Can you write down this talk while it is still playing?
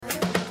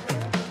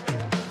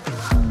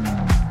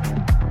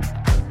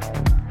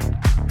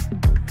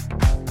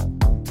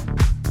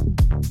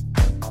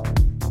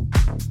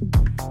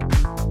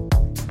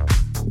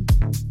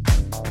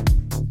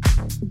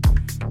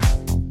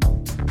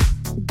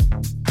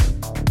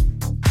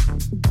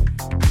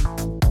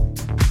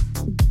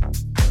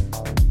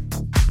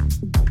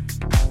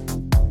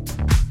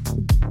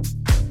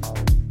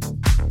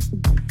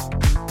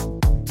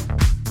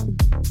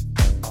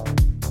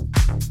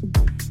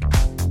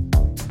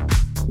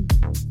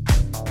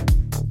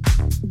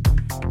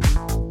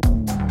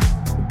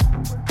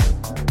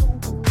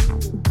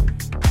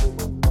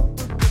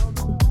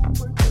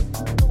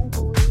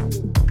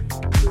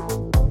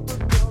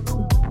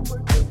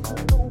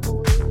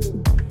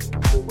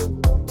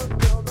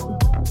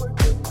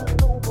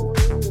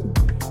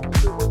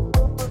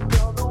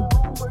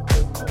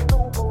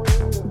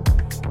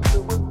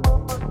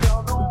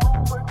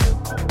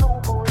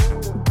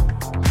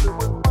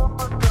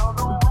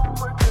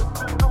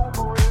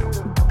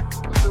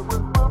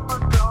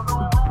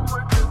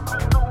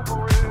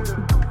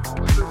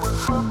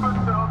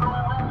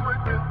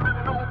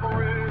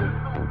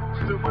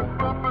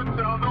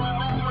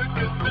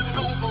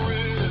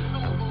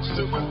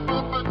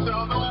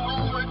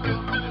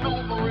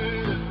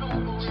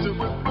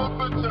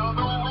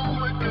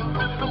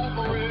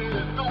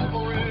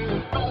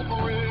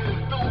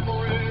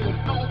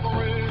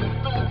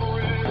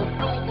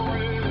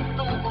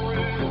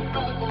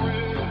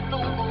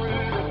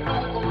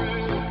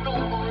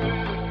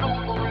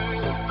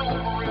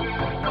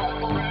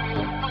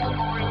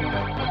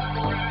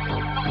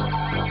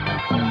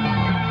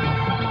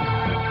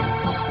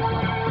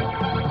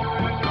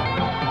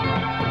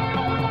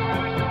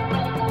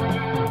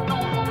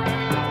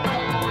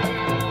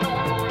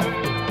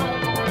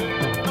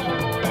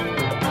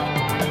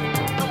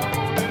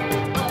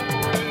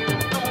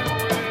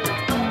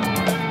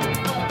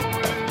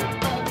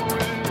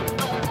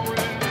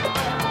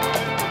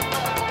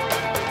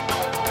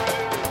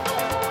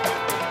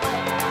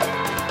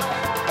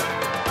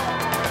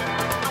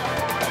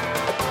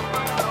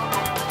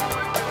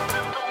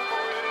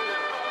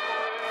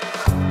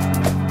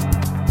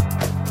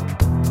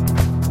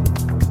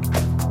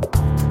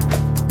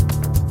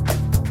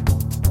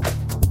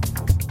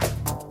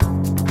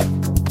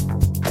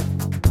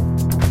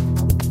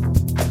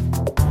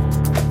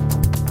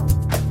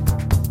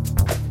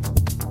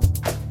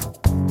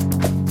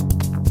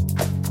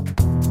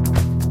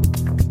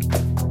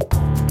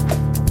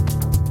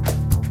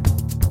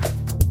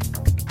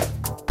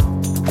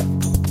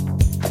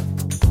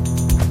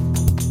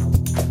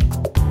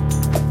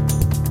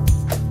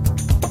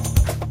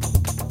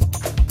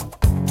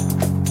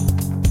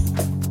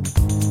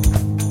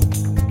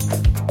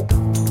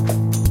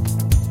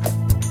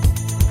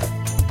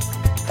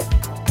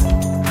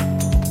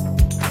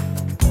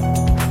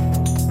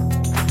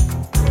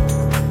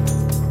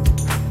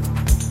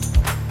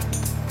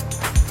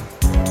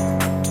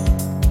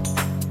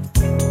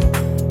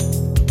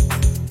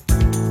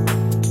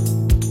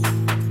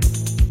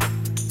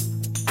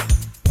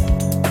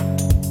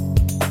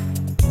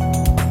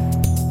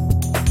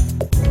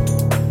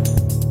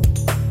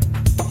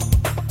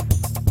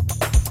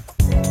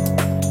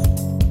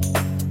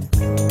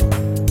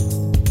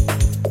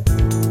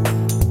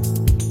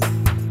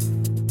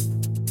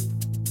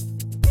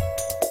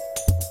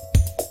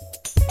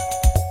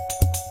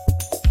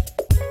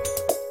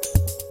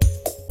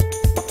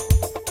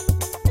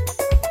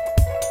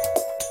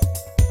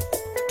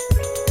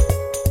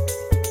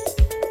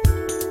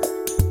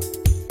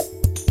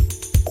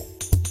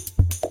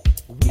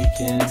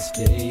can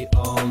stay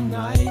all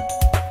night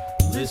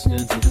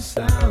listening to the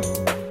sound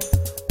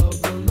of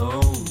the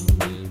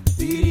lonely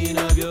beating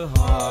of your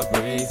heart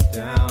breaks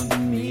down to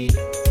me.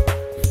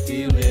 You're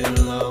feeling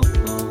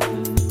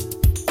alone.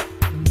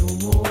 No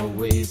more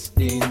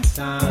wasting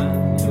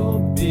time. You're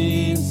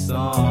being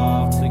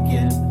soft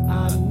again.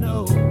 I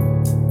know.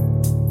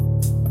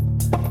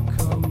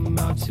 Come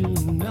out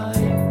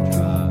tonight.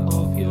 Dry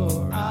off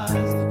your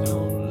eyes.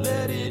 Don't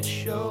let it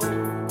show.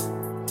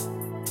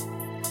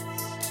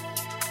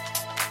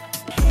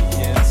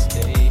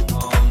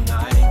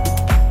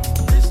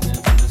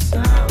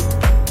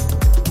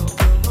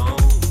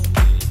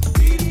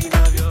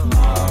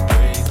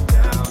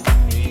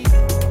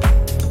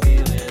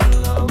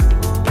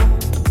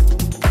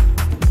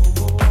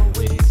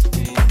 Waste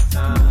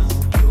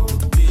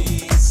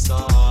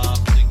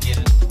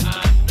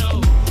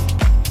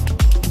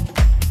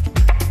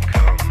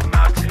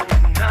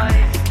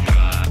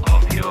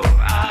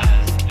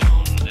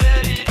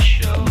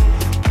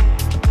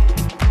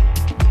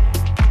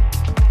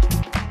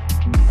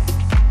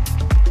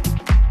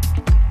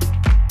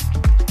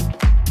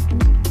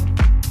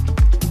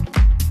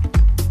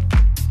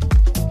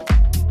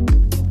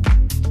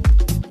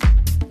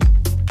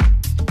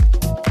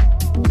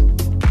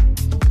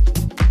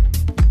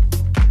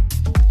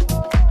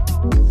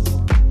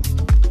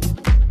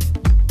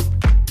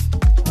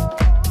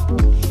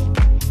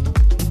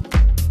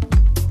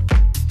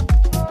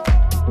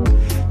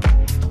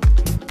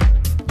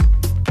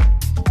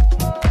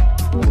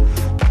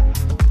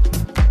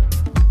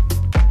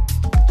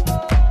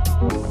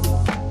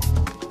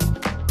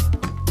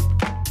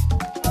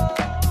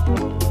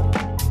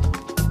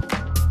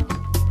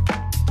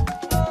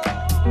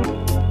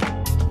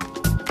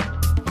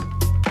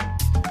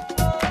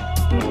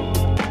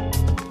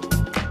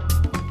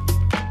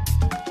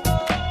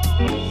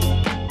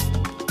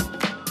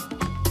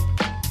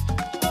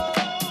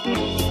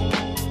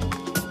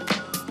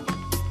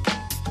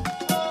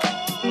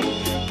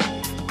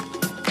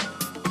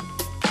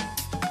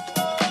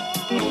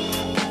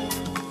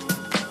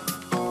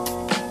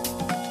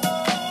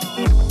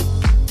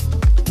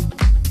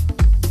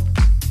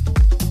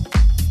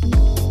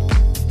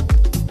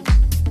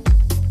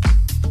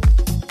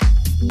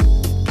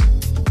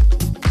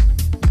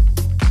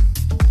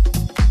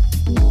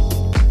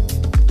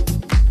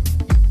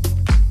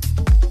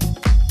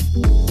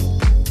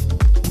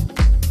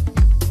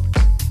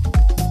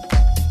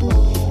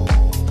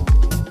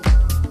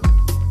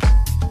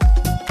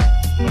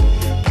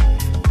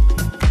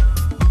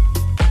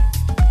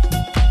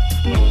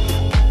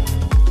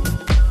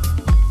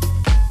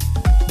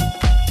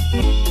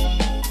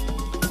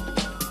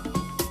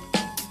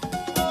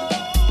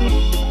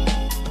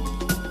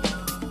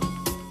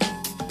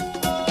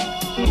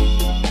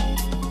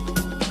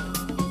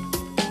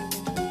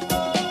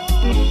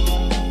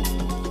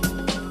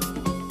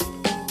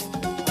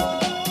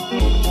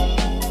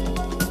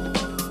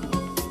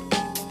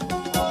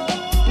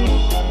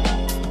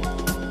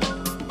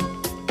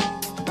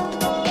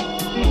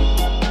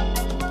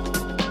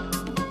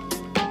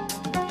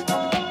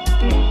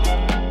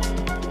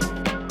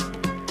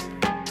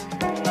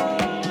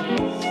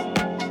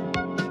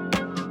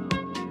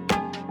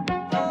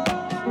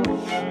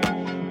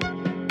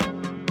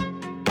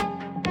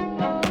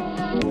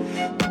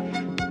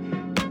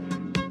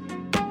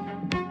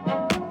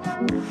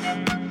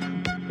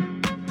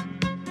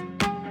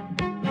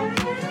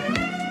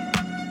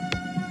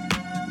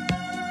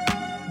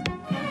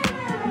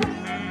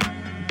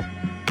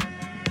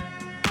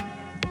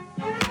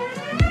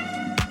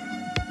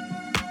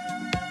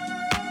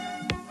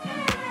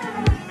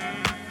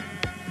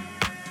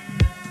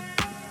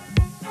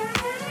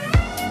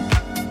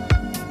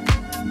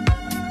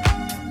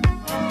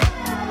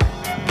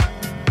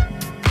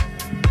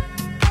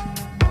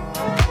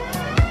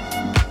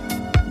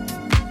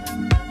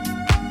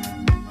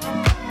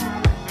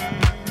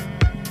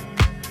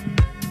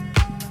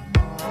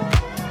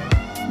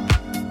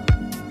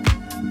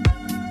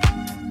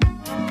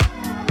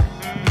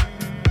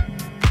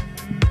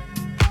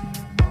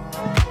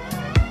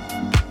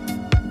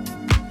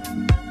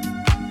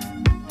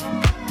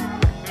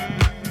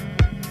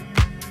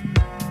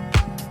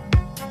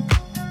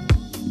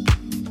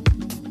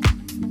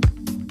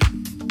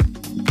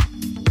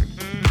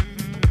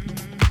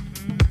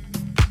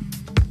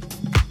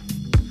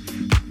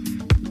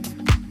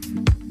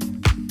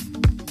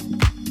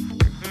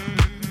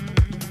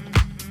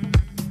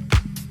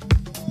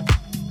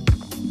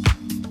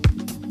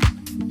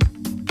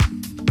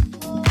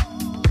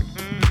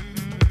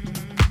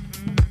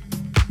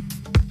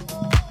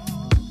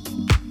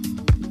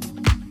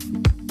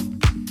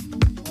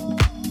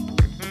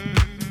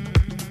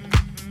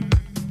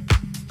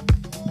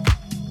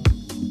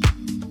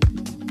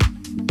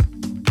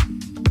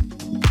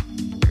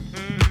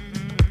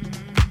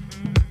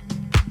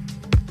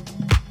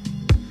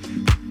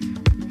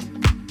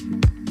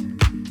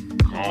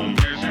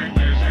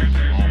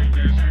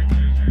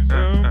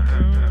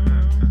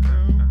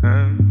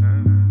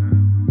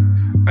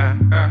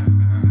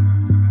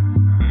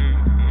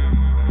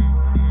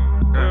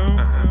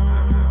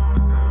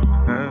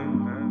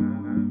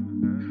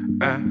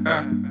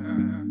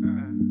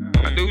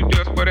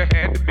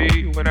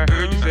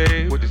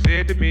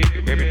to me,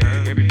 every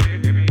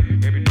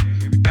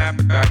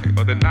appetite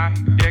for the night,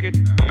 yeah,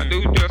 I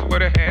knew just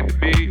what it had to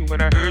be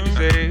when I heard you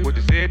say what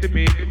you said to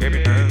me,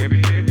 every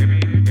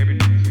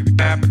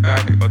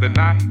appetite for the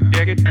night,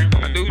 yeah,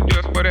 I knew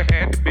just what it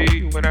had to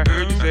be when I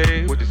heard you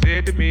say what you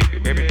said to me,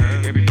 every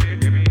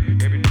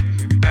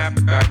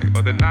appetite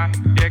for the night,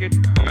 yeah,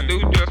 I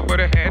knew just what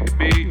it had to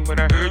be when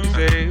I heard you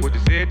say what you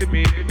said to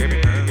me,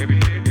 every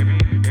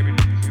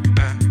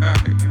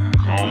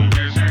calm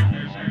music.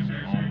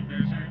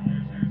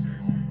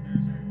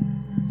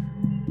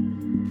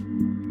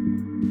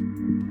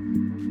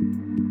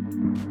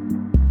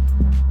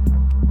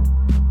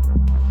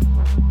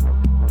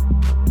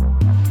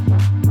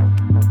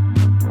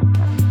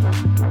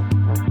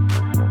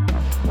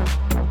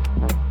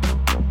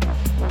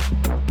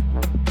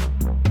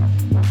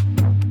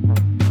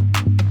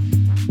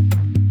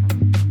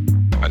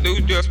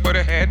 Just what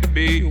it had to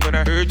be when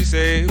I heard you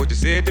say what you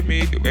said to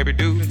me. Every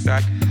dude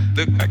inside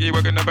look like you're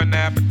working up an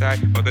appetite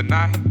for the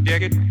night.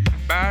 Yeah,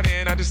 by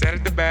then I just sat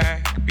at the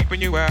back,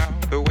 peeping you out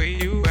the way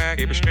you act.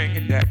 Every string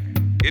and that,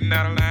 getting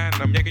out of line,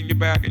 I'm yanking you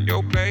back in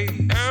your place.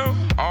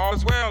 All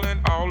is well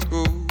and all is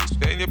good.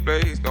 Stay in your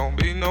place, don't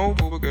be no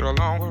fool, but get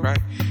along alright.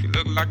 You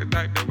look like the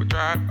type that would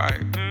try to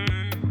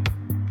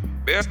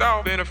fight. Best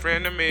off being a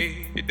friend to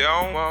me. You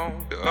don't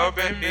want to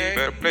offend me,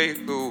 better play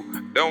it cool.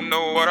 Don't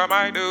know what I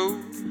might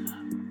do.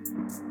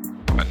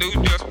 I knew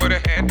just what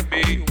it had to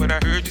be when I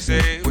heard you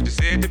say what you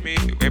said to me.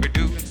 Every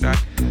dude inside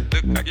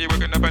look like you're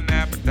working up an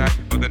appetite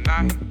for the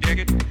night.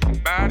 Yeah,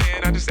 by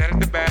then I just sat at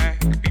the back,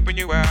 peeping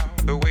you out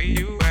the way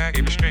you act.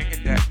 Every string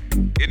and that,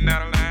 getting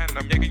out of line,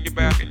 I'm yanking you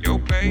back in your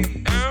place.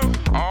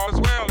 All is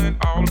well and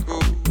all is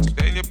good.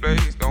 Stay in your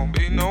place, don't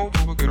be no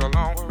fool, but get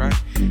along alright.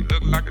 You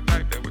look like the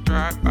type that would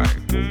try to fight.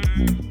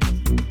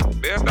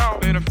 Best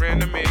off being a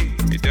friend to me.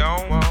 You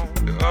don't want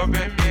to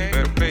offend me,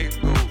 better play it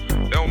cool.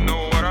 Don't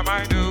know what I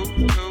might do.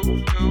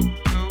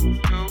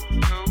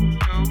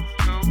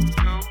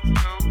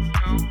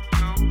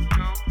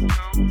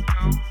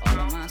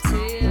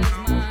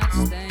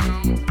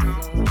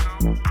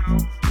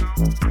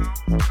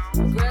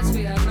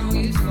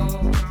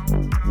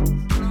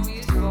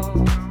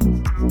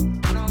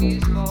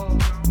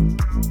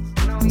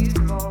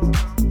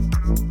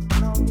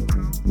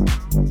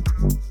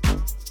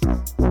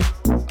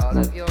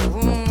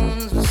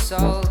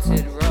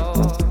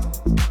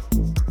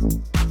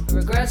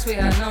 We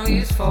had no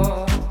use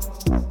for.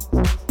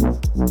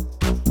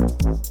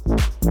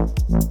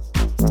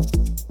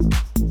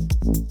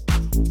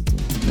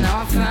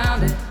 Now I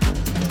found it.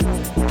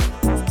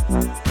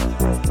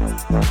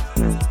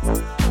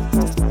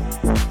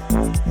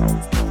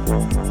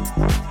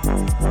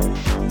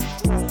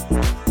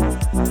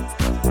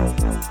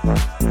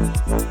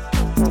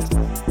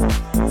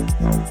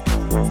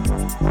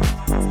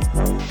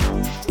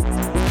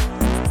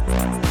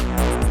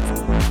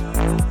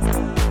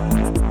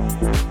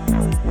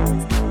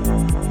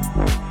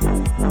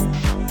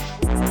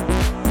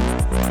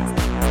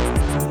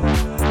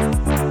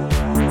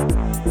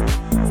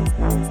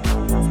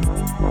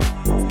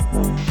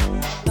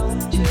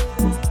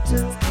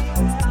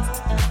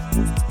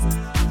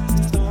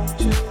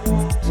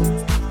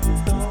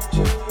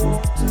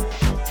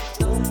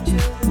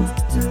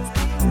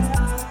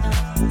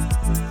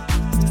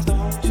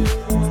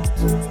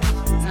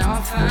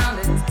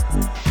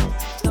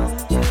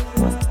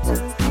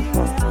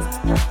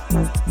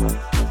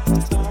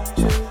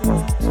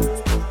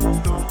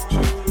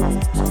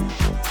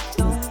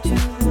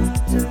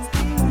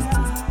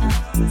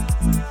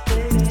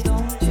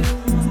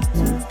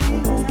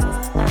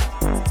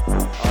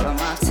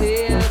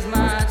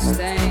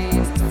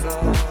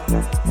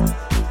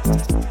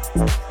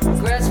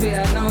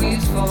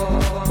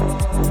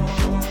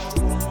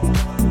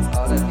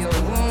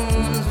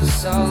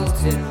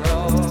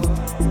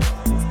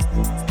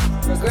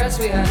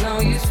 We had no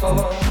use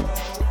for.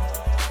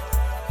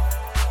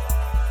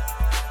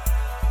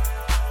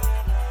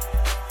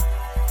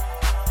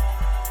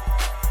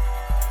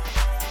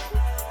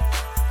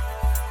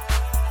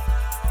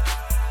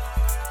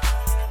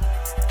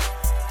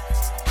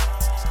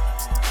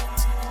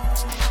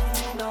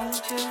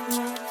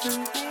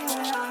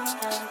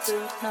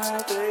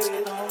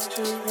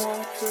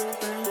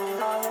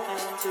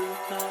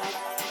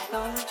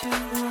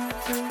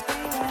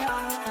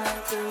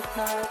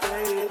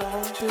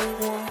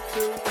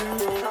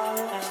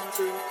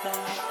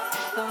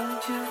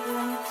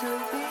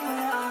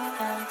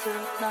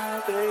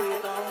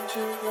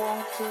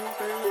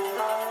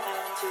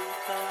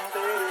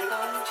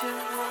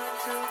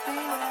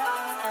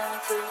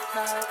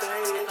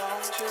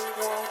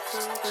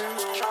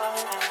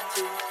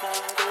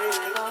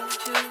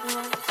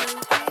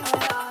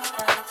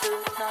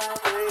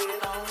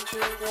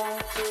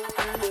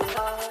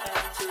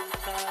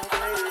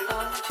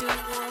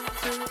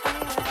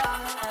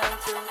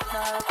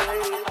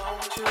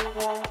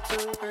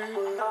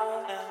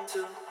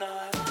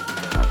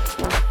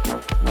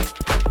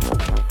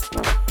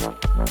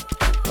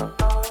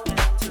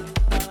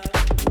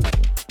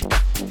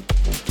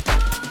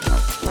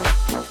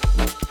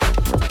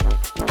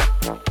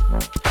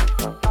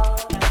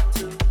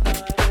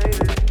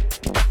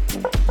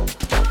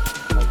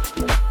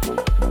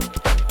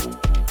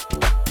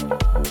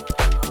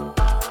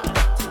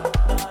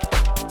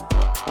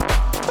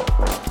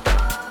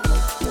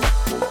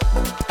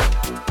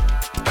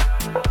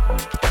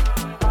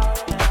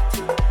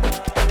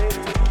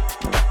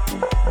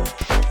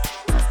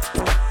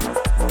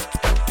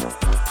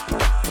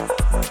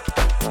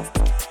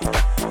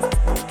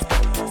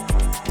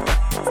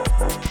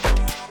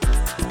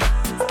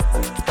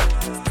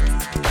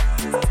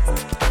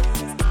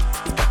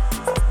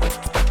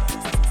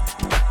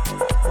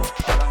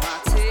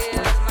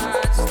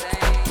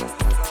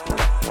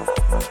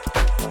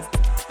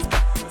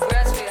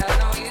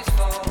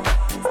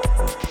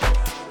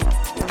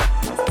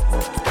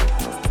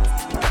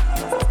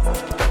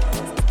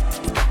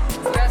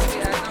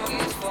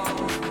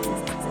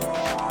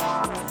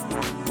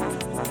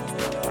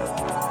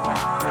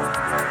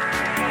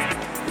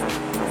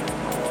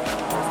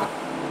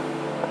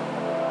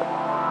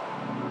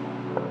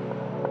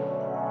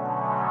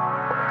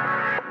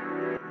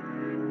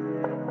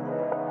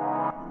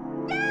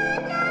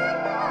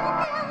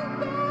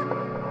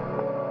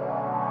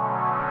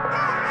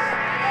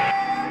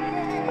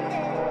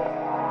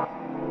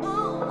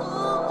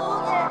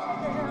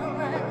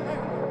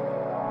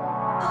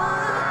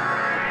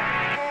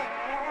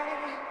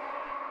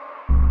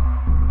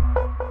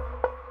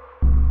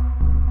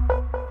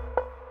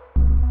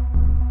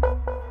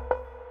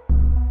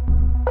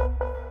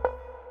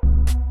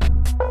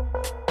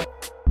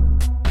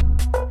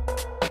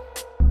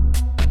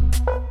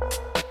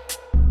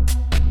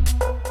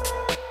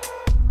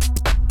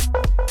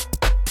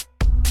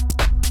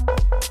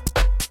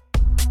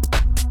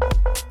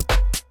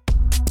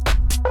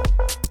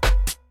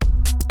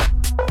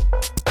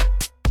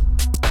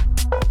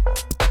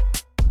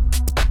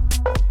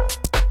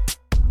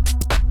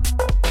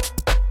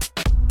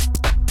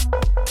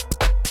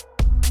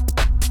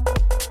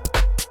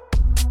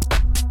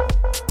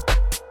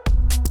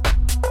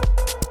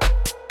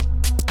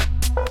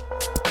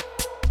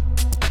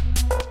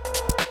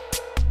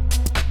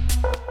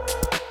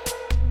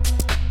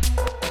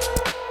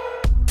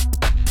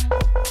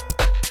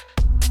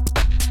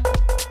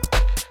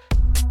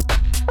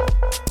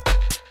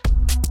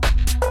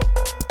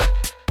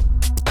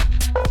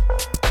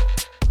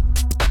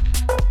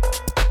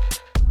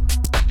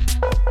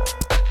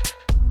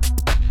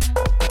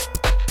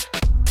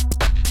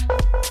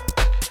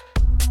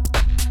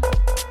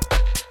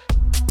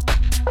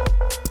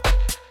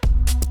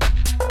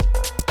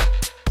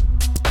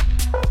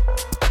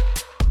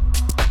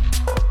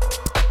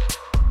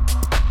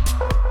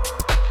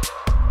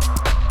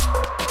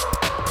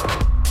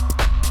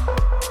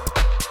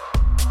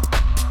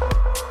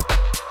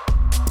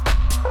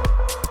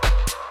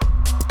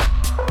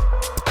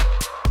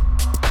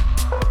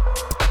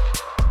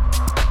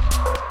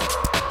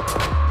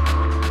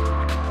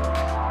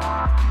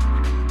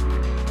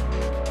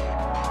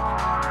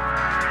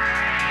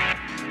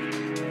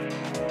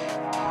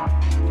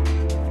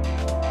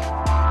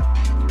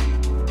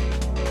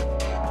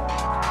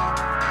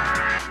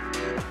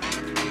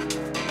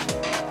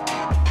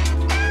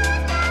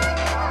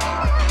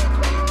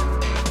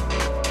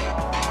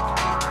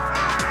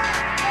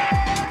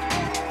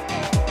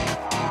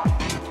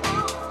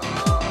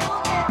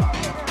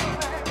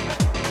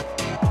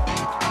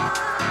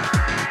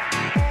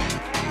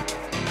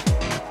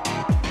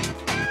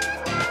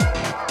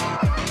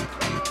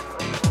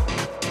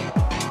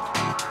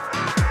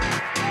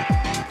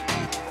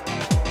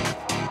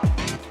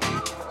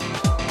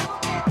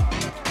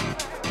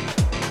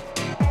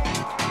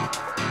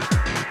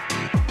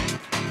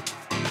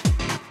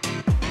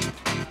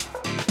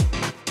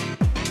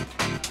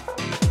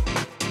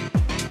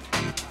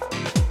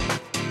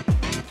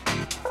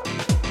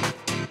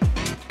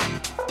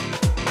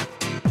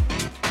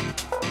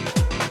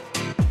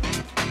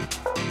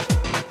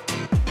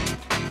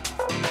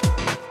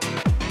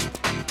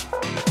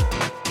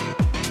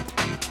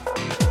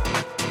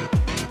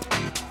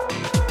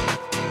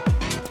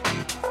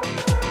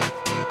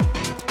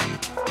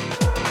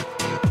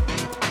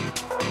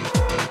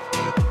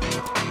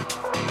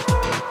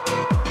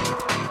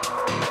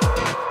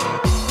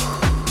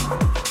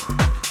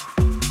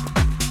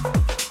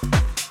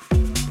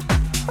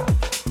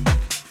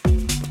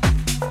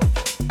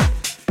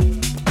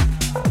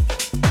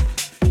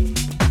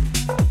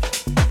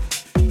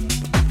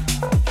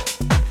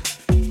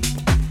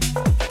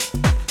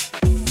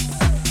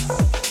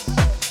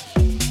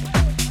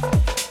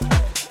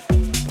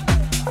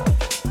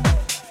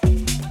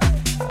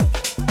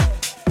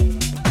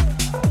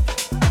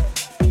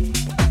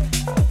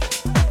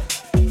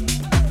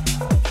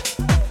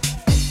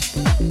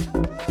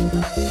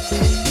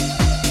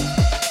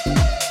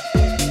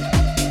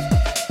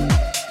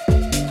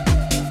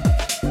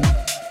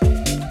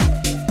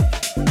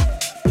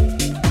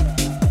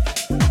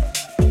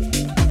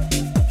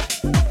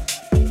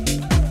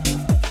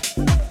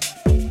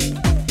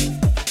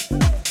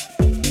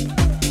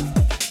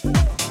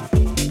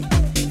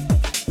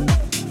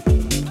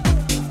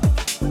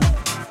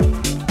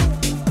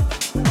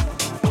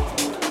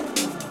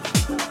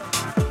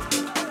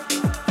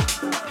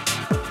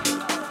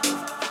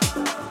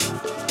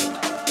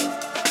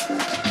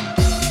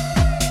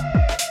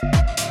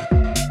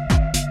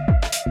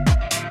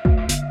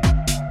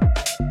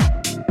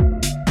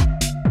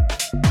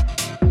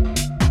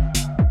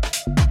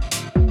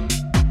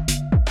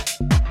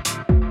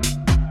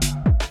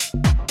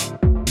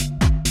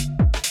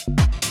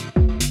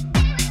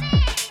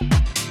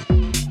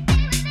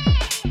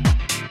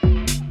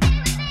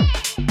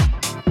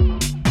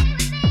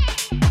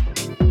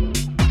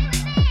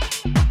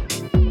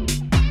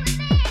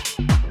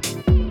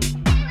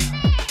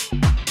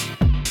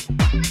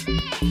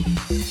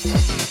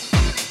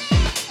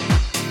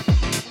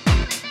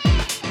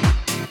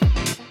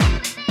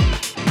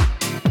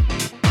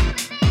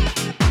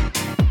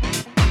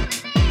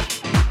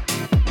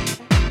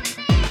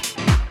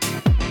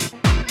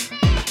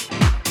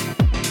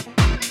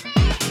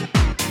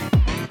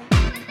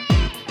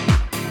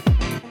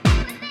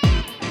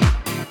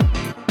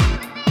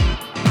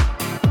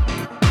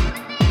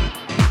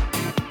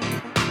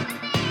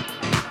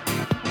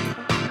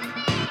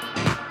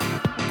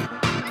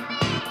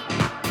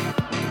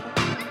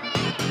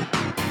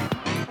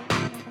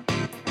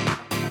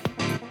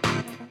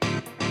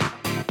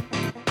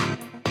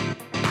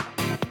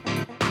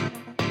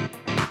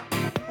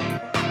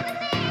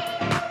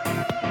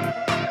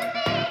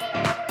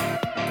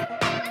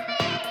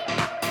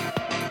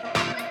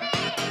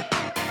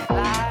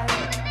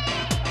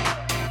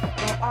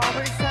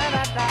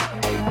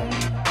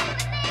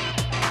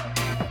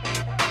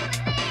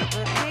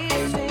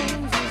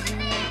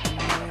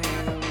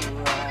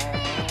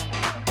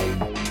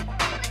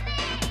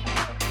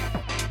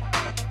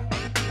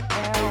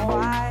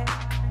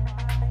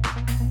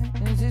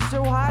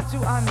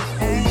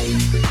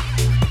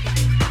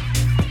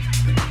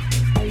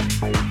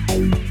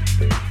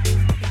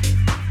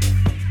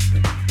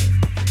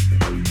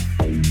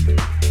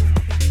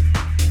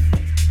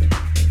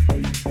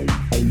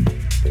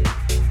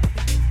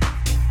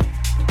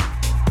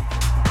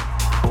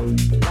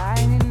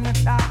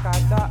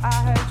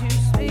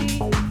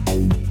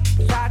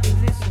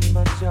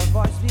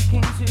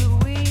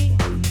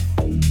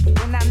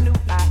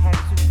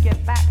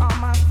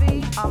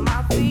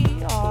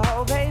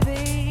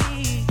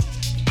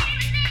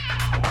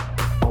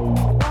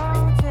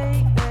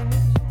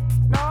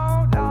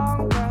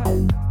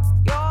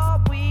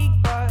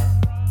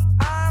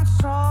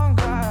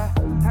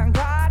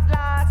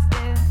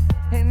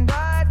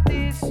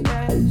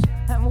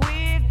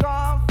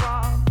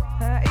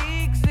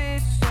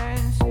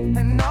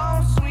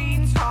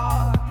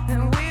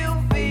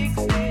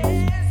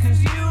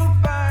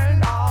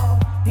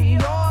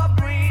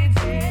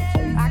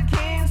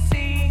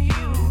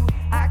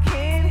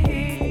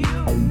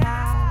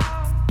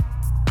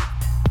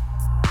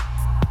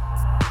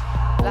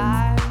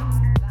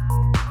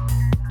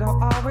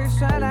 always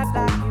try to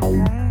like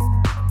you can.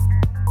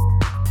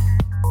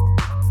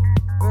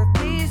 But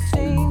these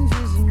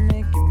changes are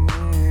making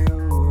me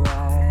who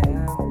I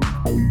am.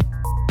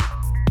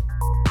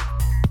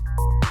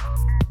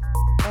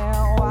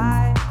 And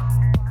why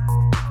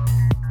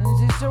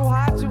is it so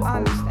hard to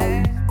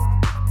understand?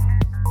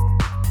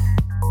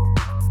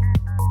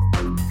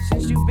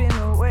 Since you've been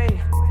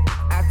away,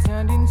 I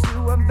turned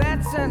into a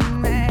better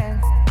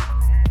man.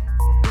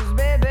 'Cause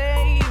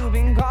baby, you've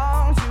been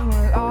gone too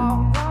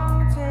long.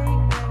 Don't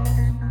take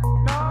this,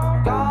 no,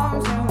 gone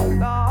too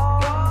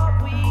long. You're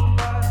weak,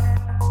 but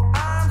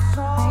I'm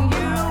strong.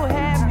 You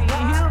had me,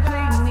 you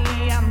played me,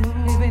 I'm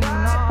moving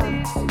on.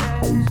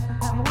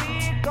 And we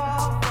go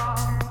from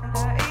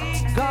the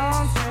east,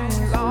 gone too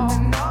long.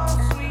 No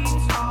sweet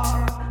talk,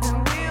 and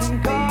we'll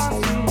go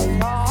too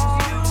long.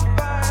 You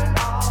burn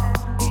off,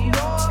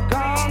 you're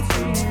gone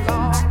too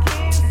long. I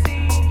can't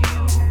see you,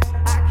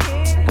 I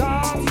can't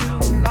gone too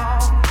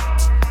long.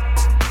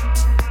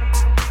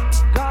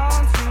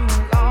 Gone too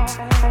long.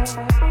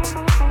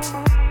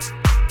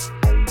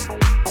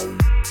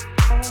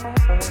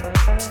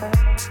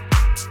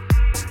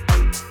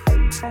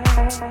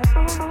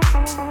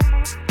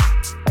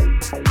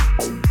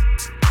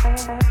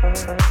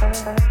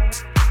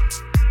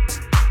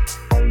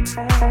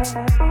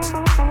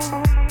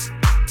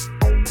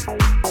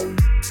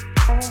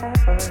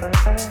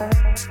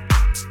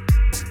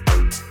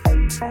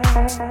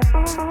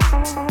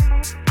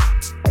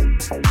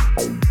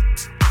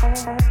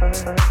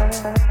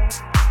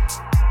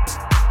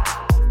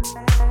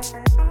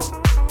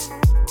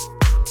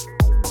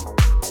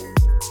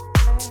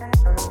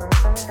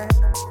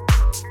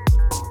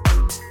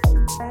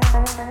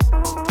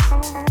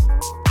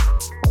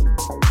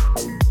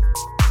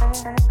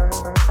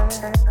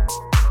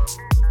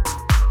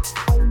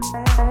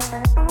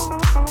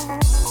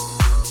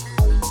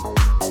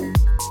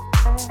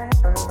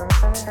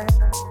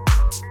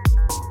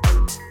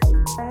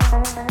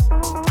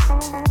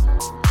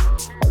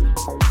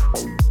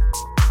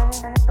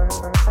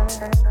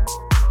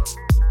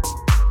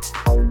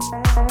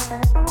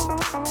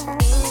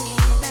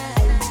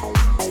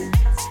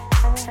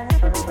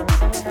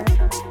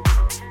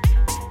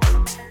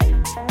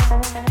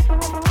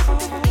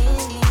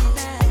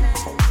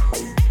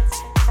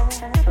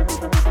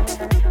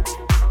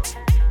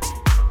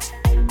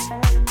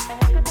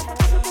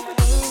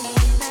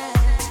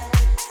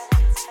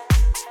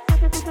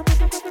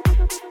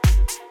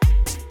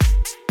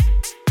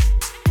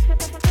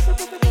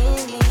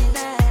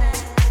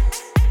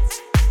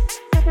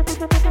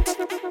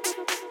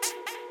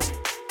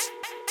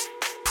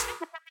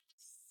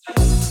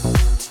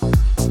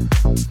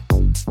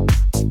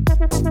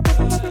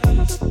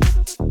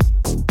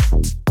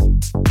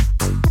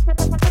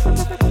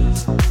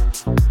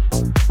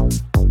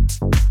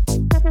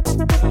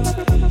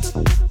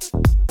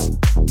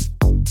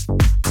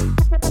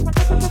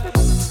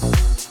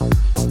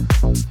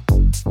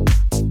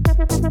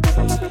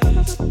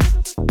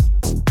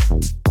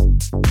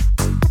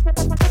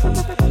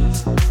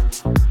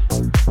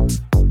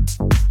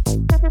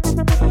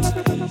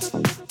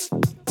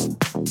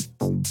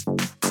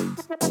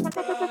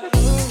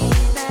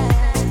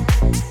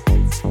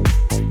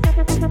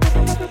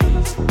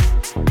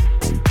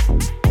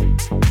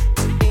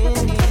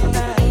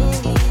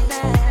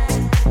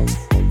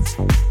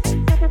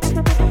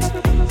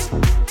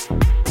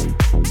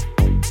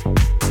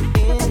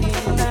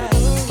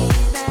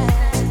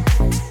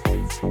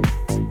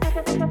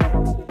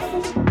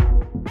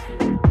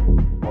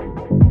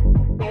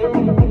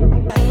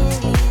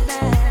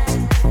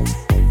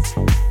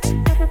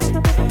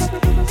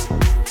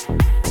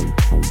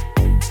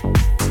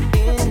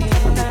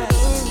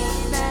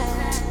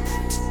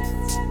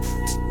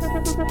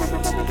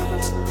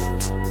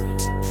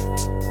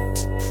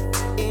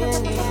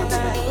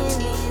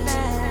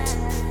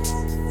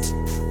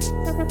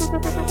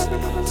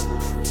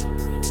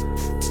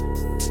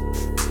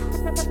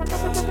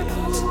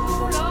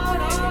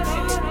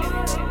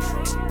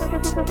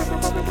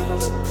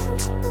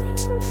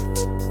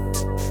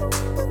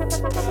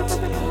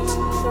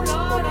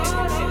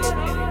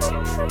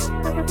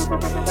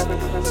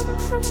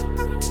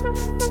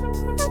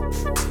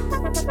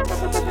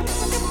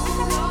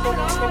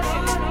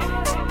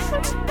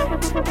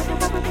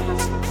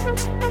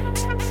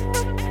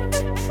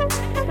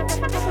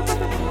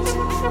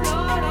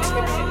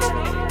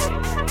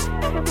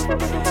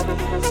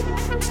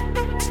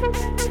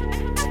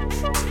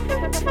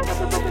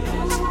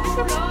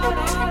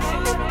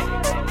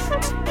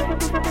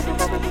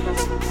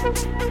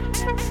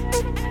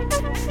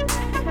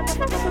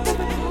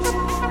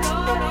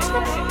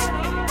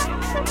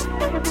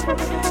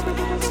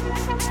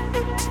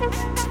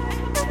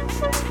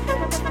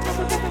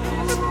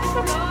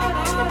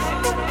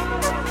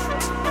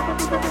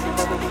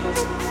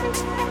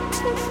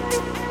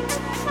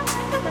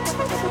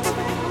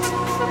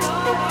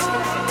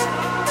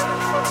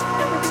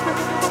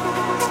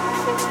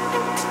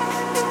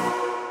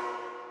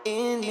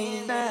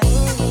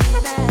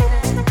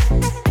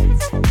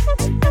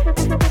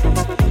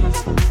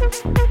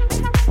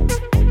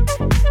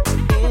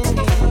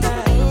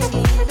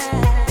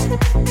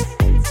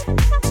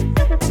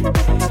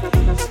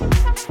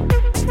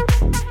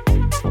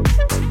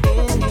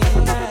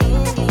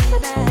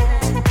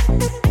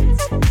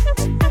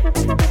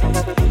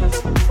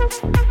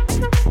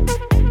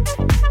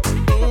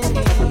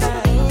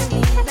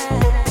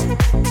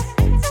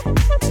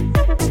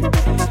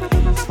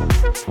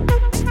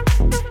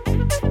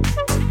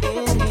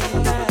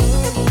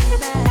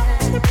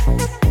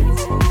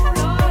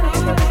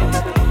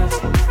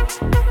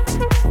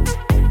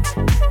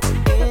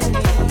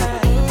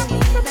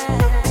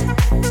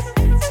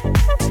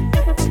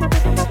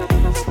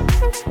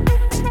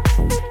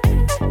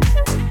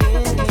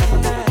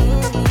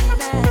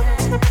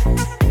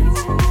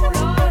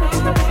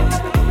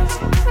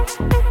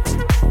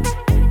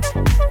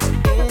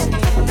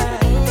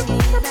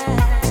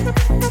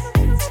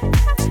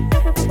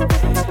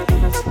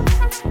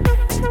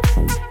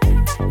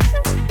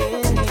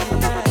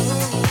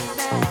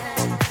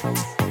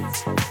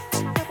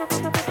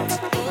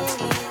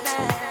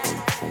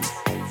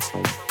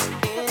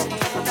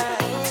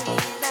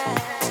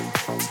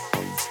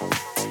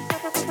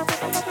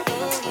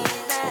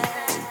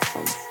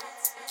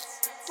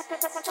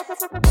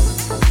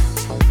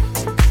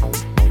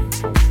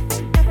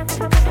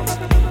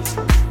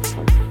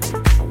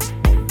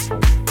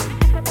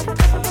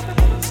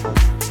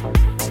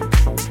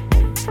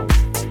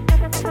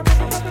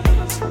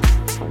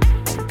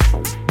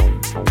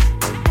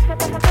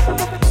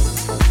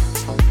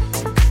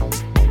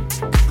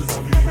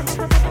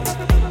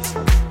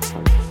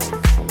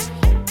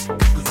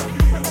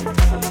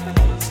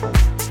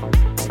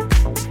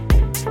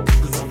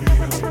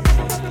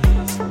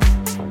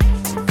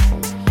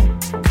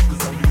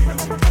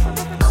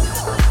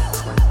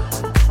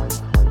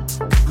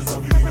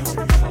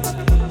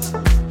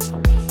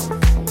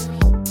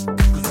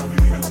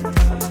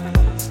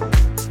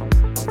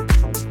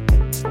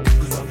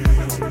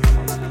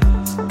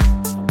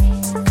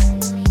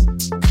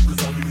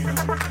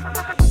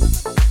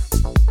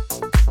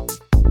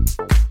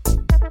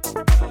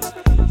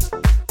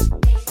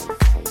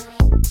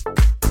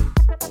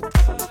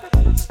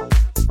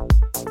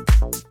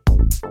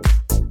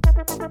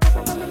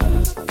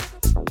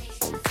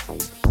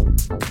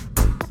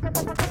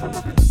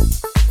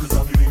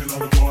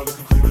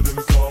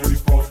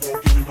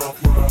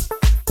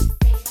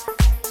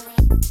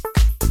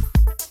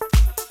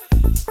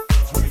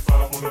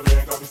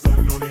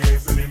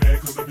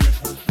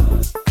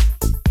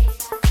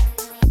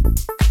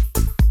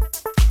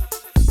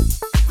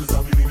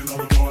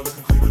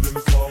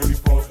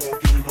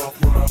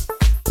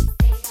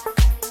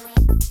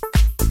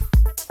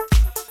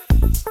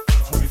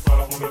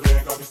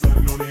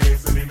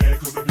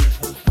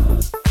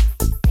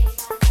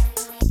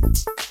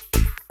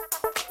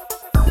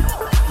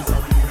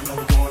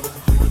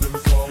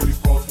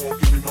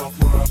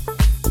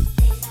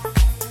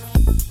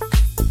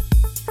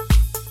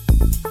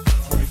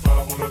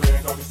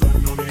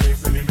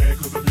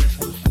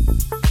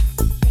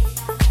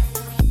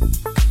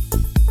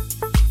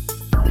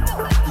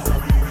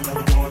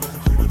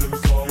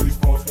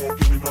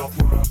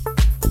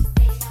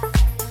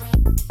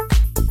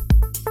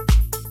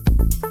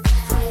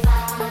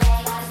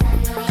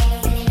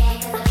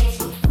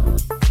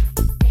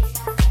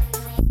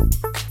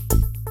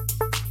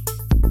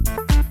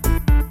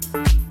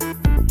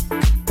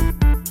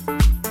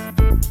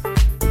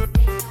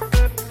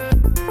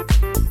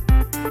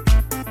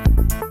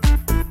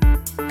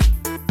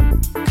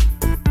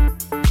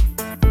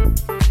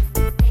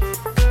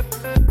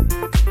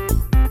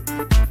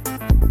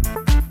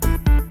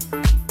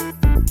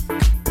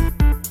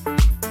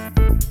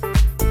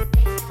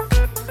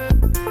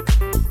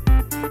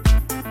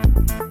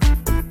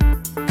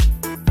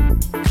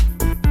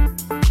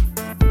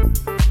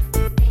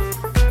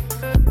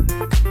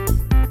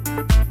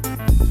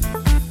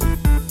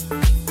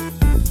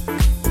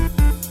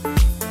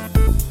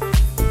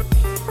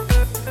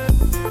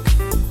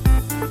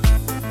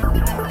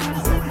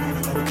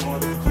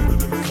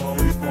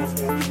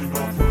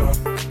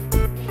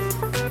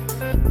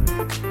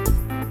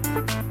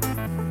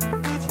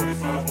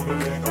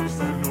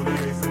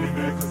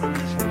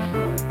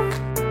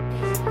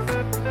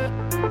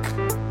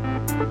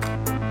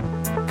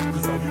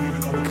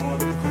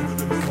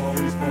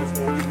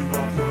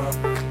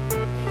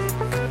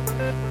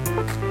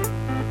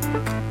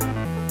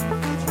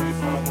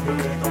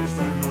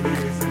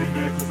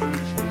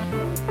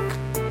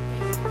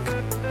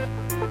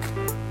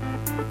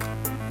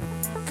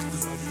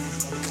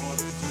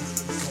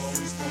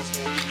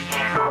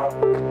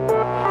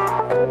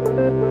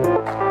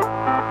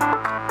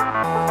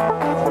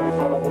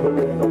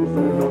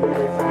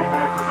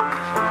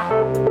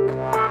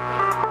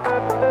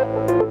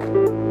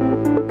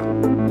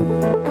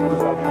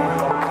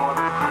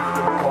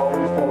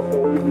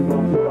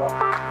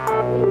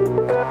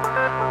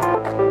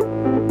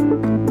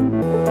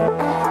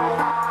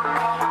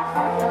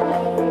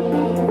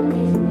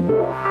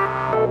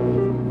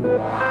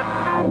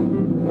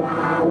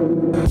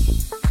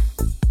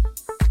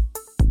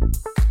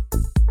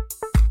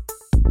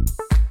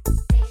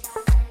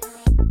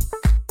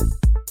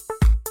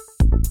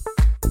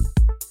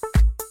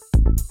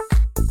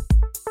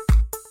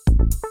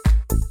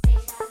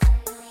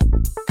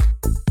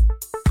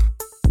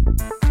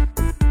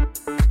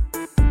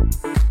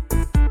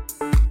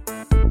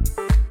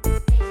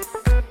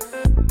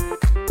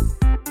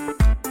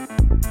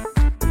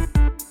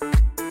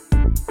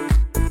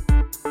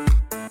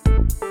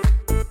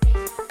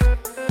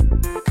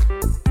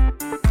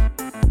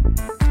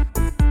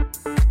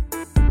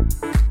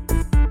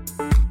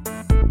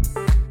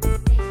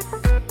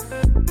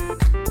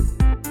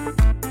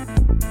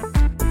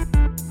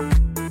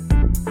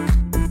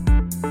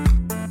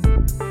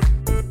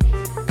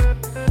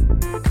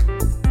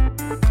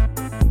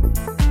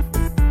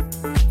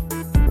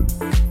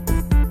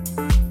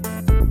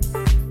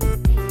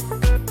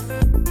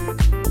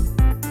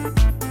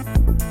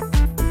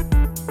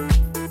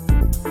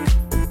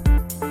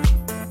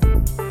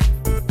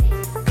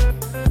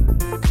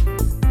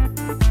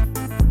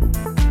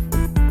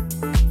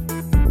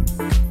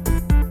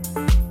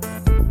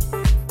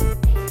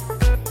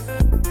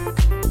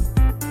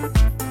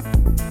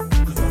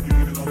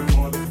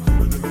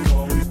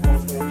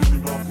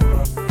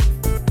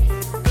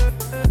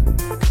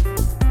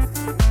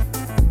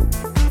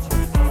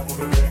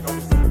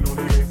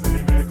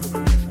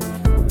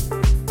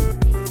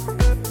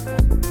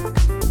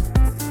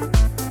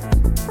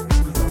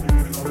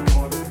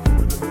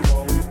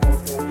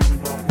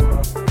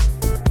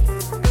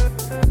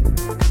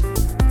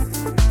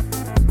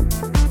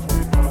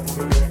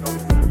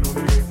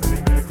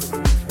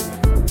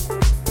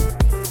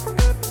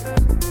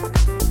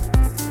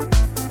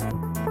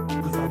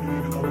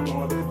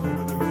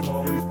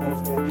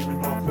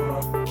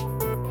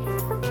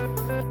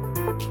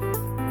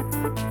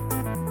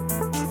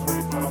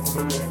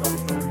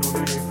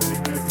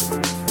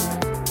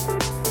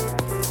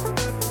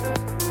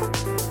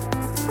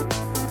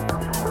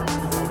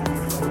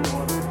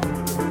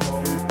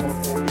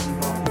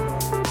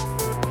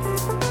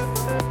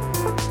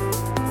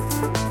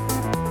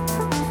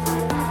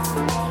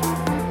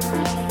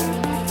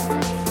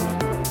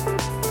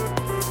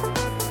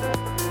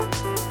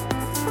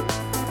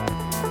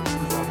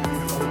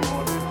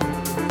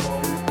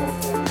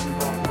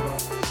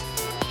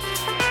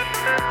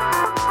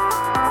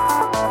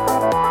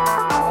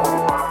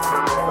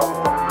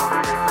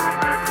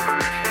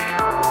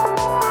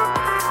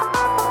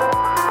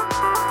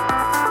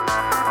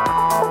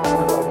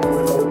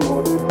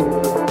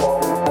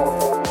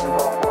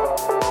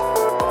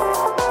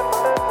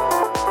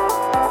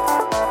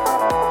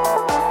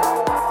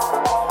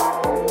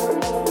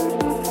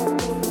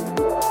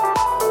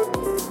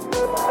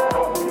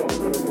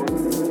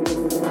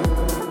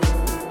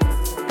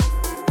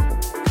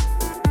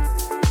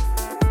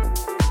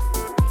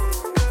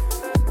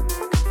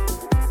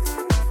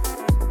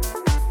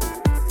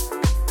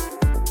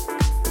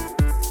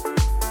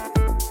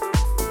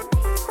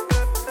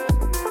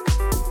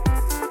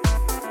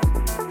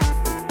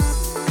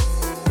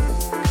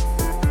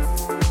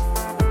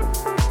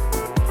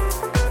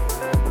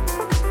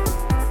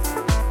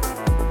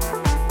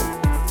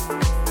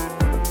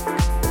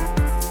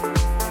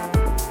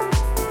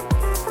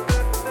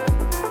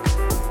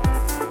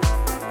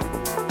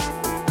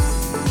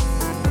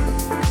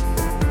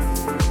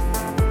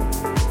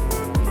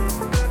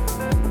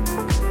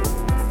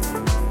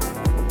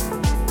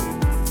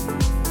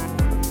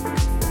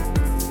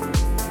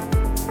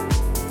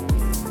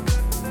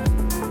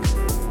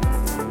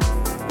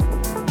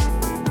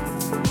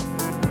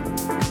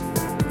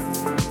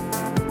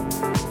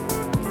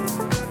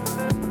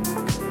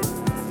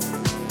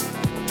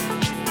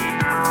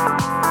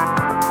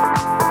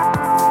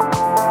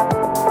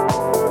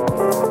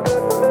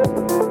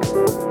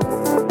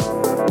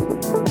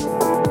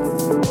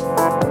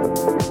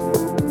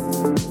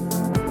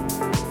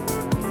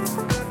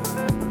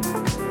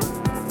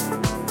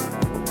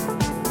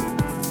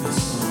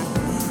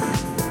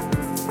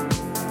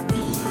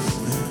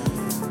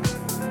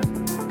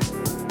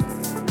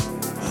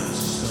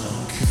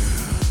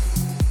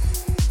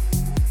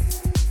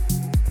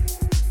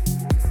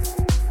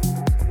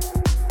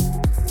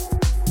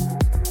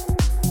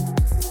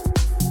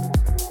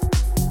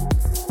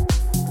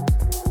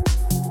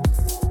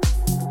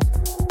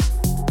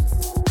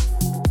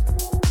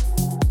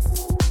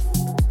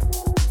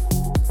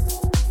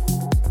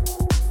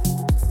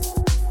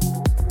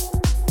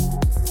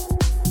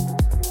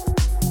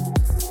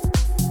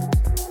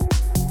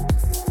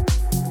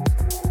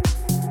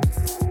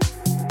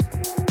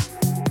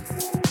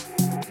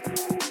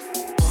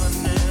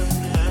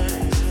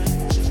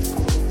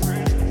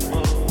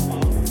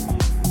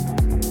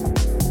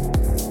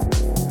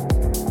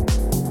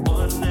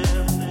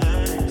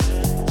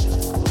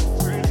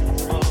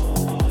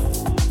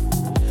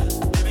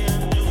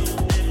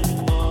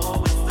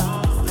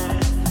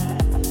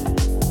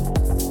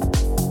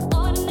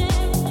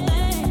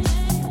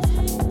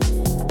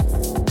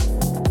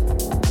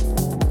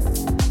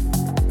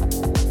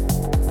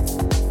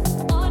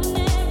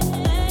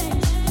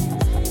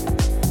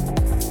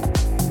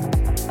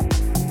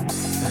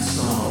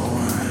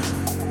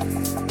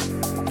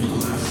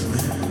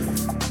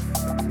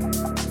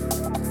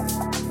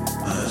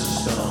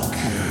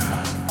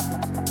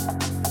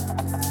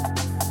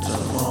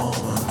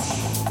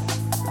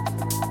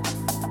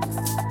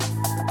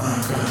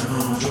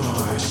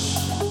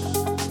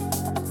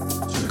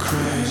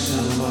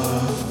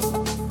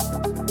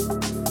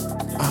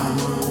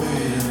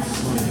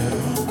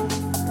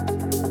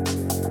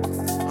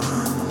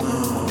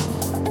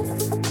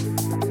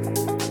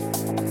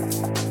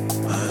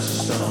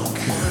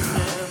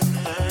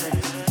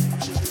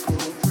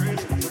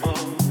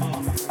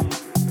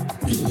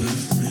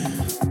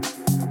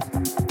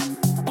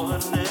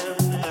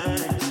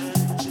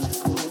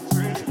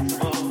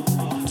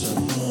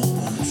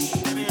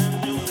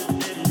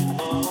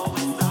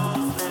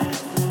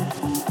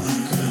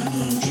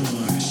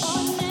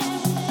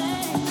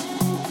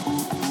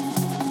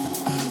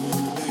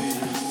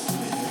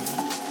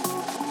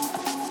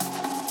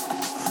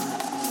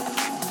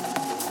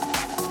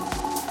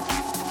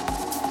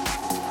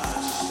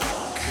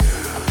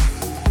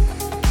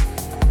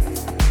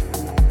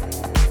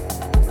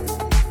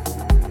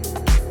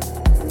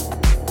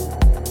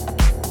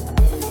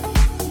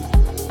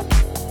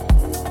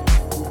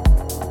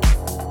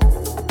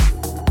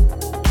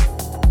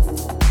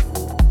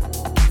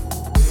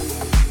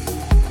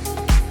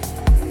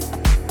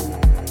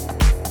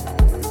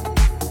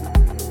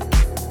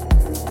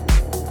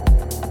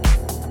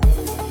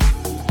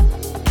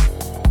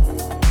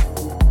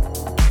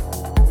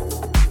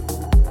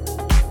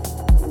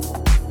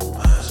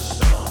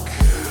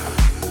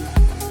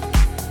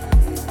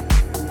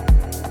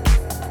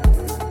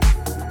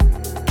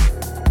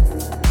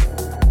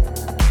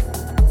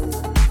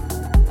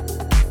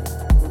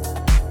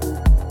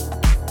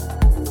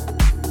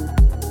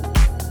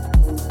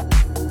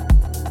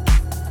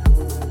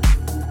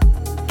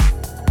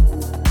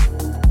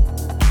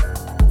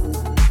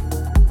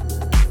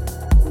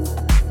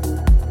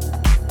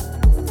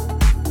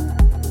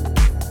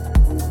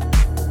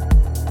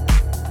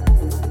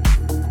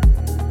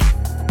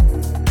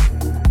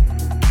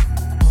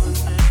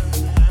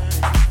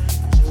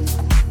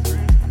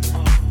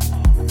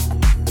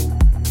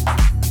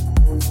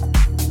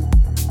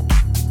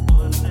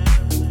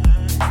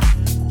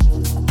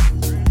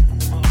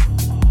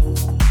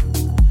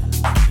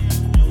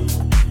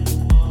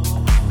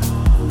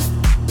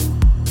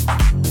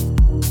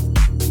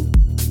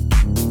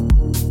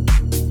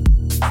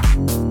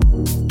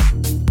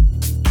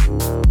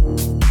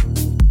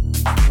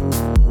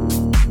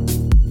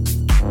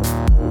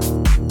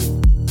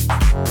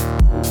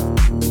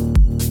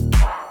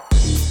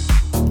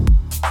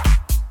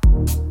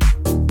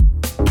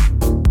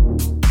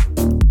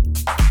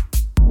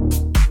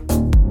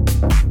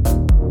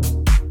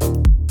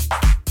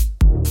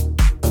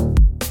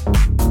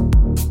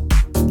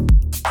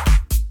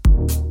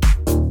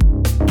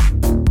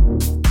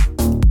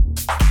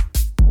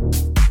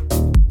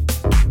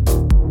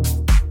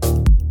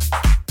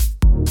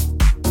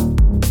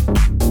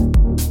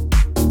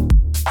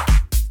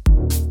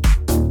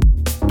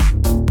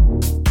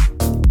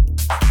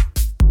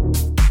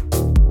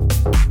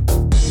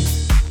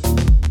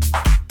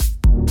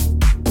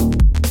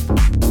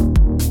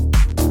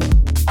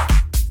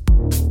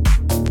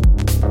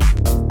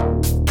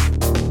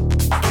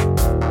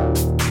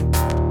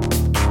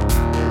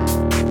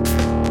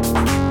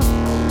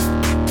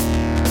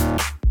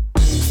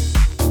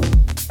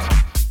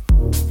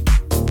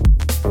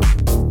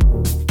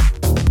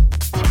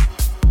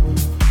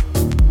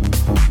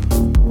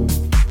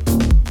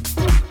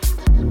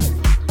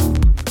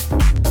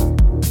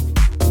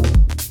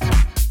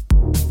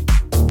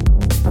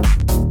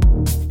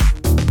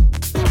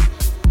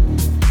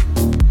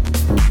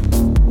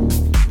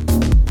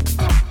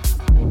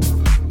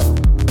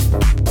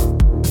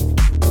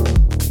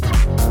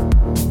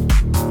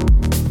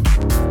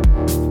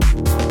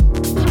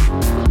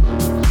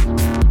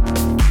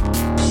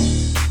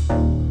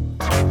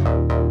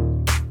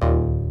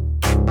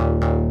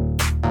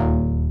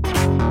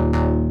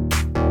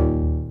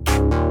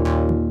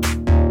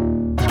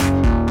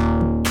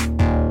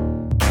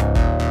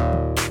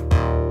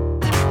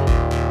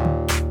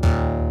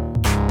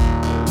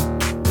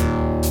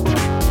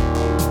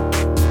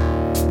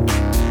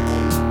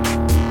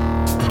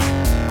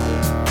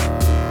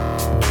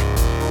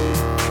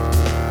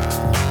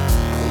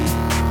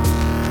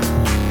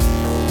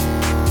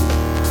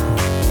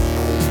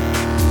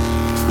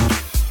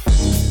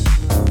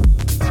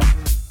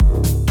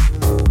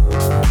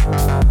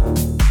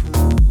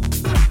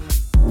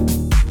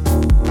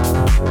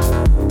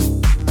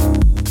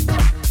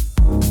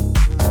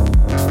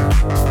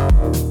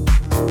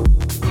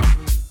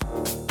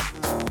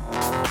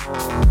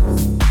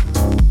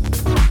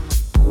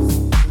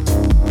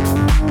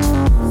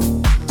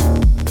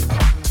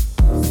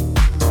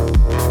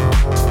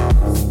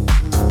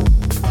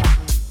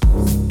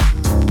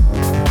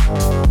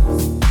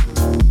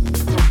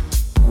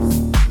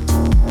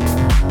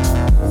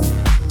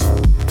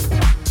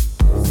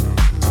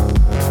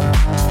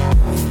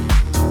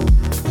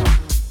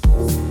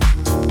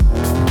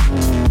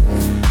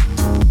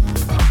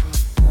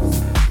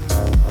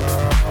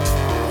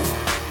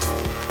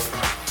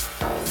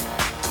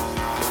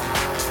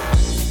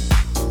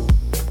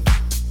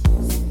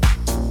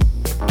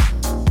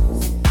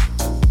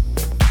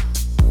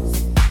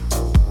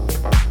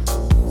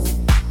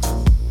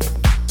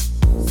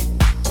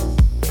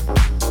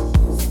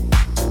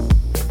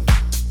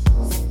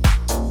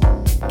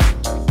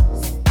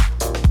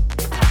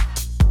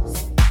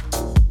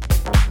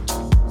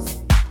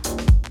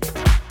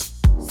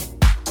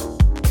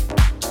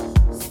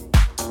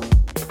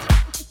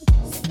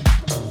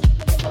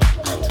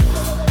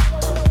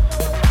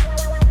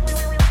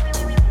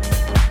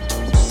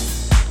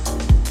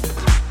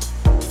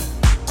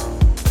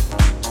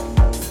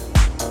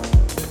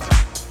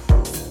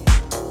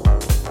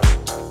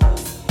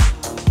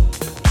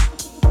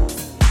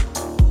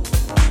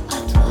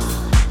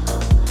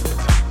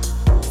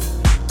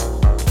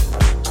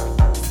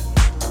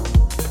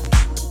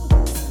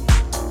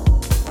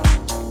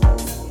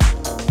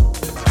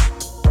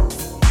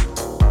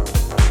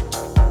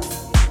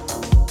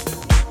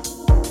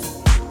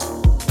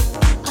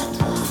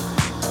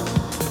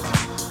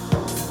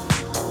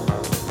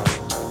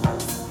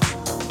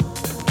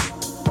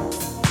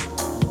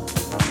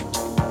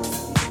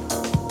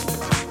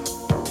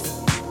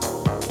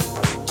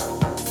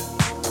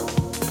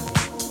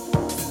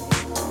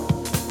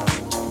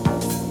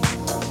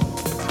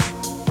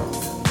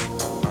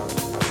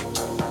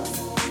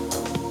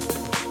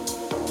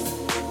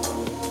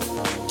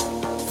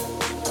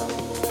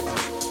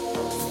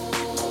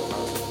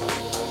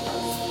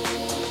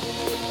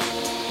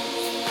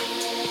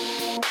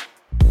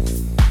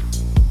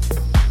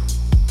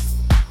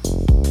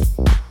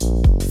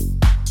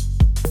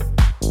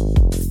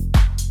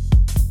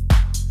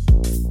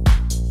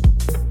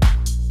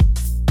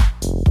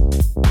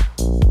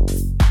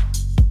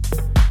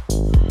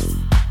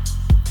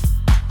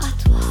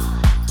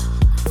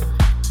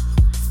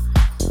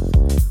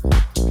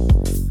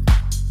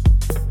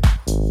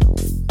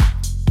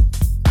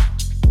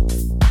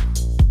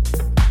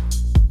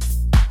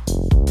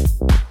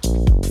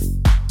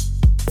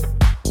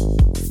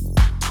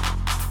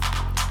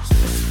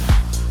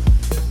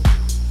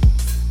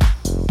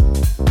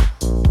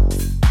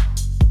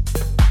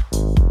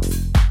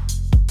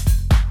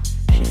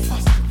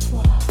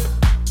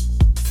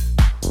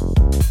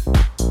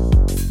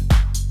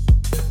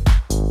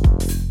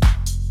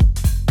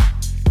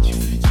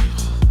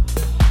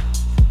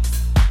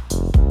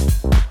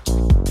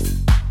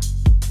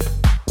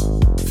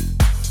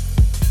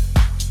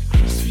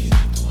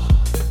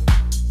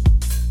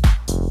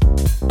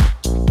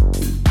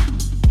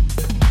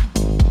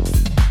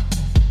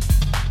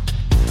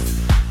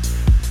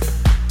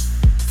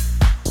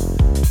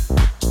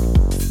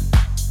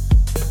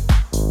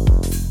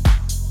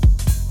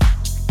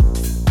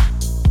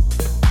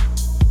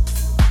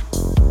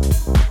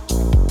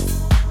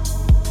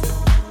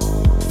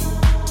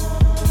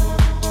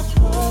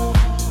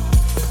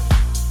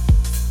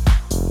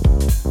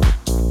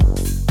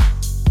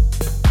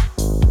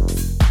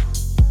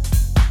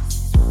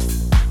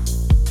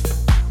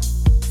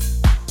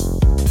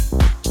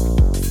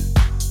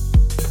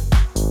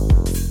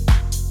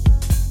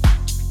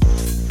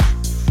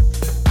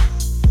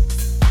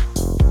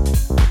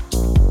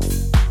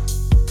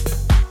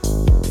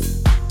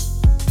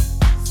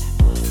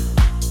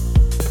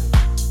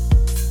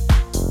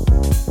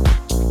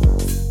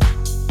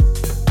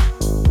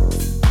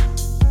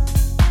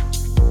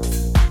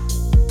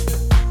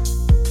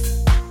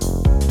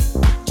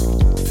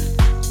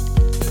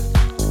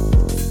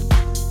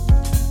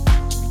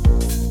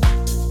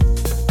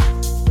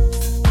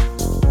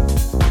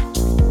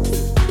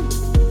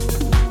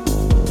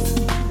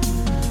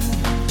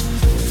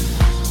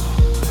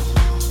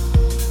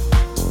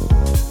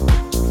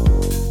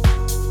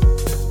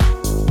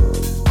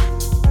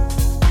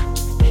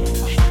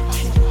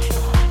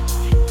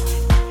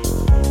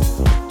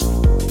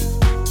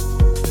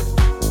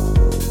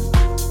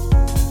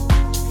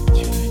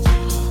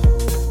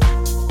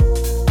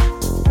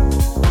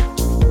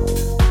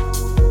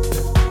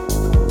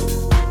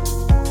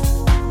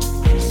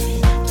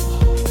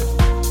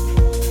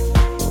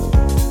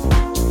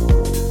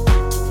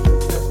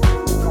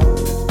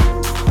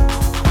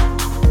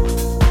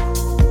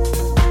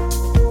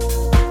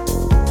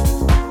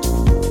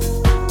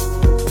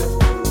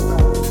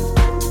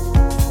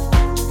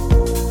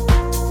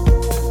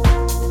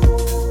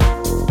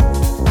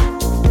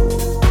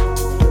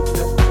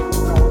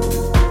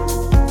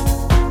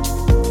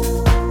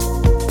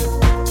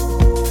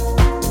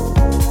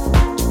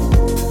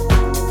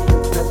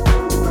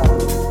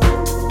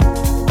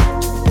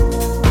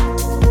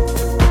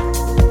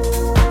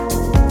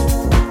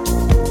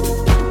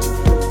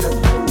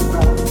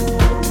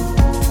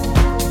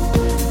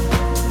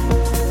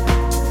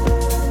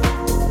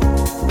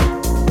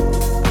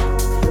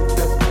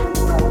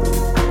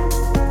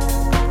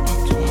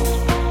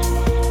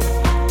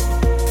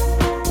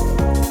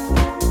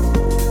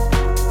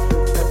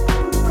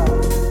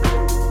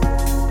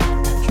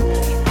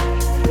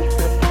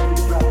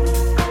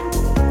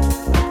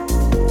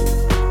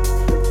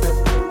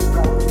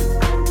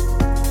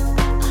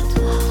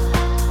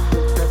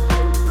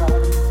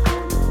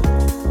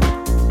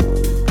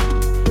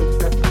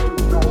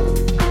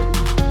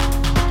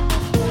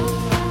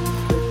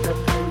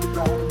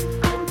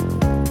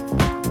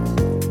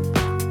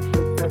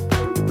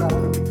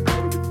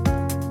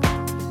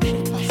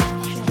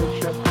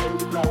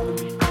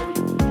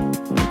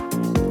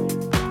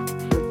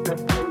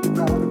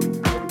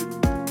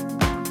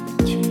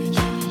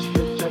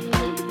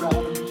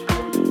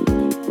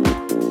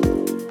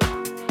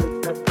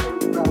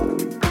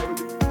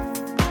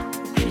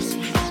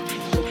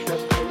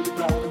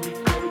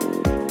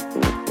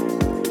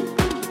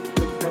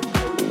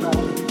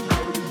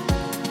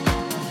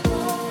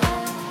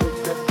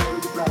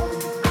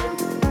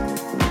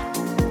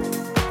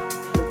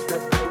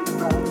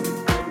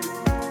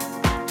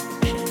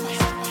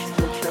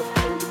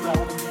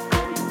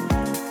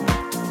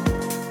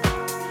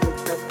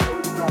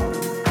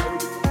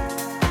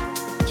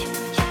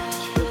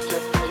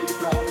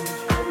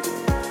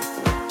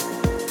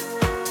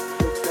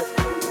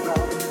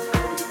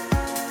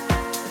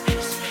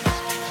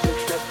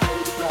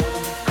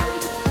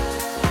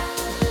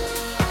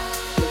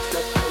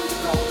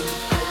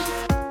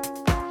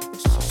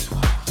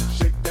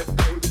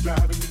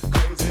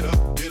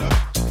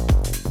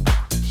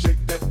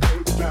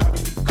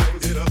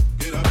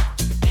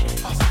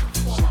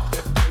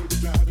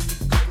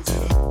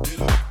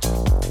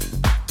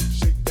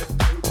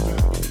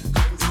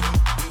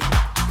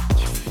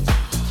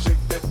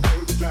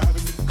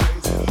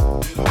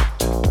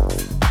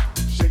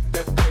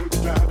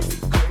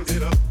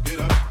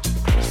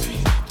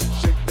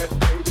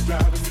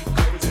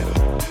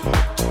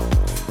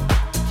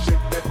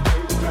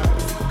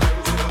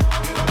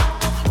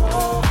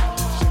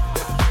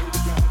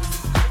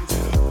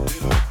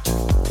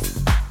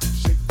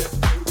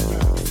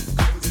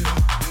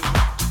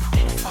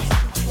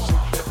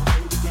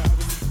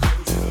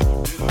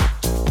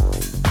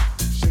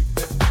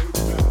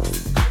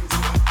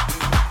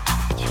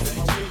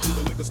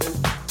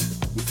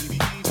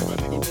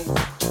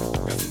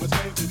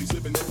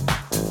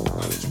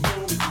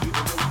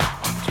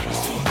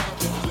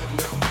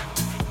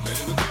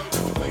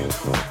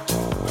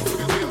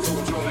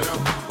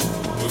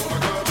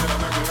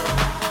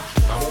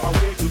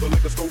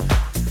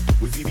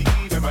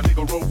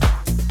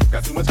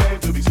 Got too much game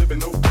to be sipping,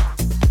 no.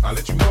 I'll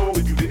let you know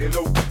if you didn't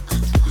know.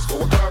 This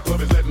 4 o'clock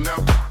club is letting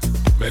out.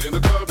 Met in the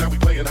club, now we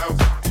playing house.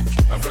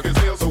 I'm drunk as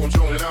hell, so I'm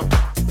showing out.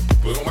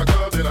 Put on my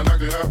glove, then I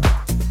knock it out.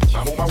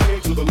 I'm on my way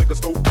to the liquor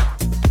store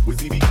with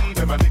CBE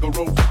and my nigga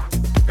Rose.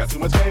 Got too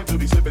much game to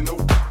be sipping, no.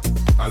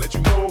 I'll let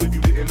you know if you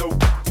didn't know.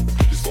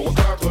 This 4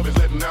 o'clock club is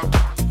letting out.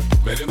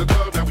 Met in the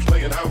club, now we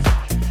playing house.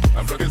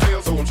 I'm drunk as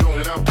hell, so I'm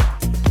showing out.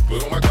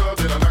 Put on my glove,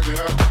 then I knock it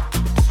out.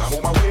 I'm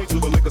on my way to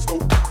the liquor store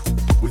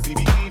with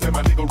CBE and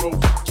my nigga Rose.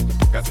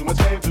 Got too much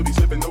game to be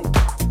sipping, no.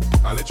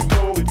 I'll let you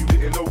know if you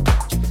didn't know.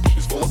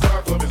 This 4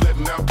 o'clock club is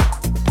letting out.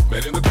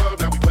 Met in the club,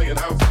 now we playing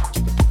house.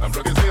 I'm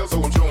drunk as hell,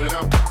 so I'm showing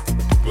out.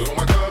 Put on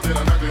my glove, then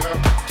I knock it out.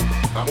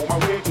 I'm on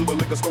my way to the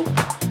liquor store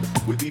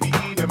with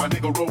DBE and my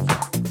nigga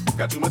Rose.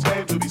 Got too much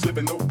game to be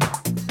slipping, no.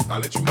 I'll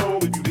let you know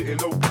if you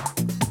didn't know.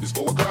 This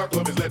 4 o'clock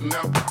club is letting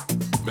out.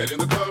 Met in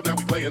the club, now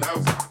we playing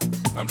house.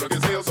 I'm drunk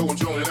as hell, so I'm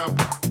showing out.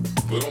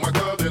 Put on my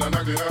glove, then I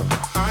knock it out.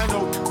 I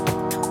know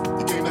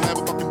you came to have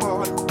a fucking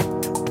party.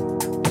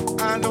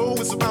 I know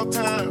it's about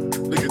time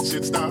to get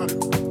shit started.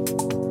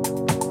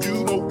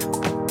 You know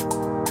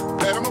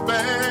that I'm a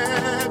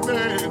bad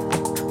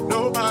man.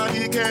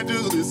 Nobody can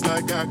do this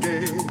like I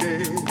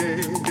can.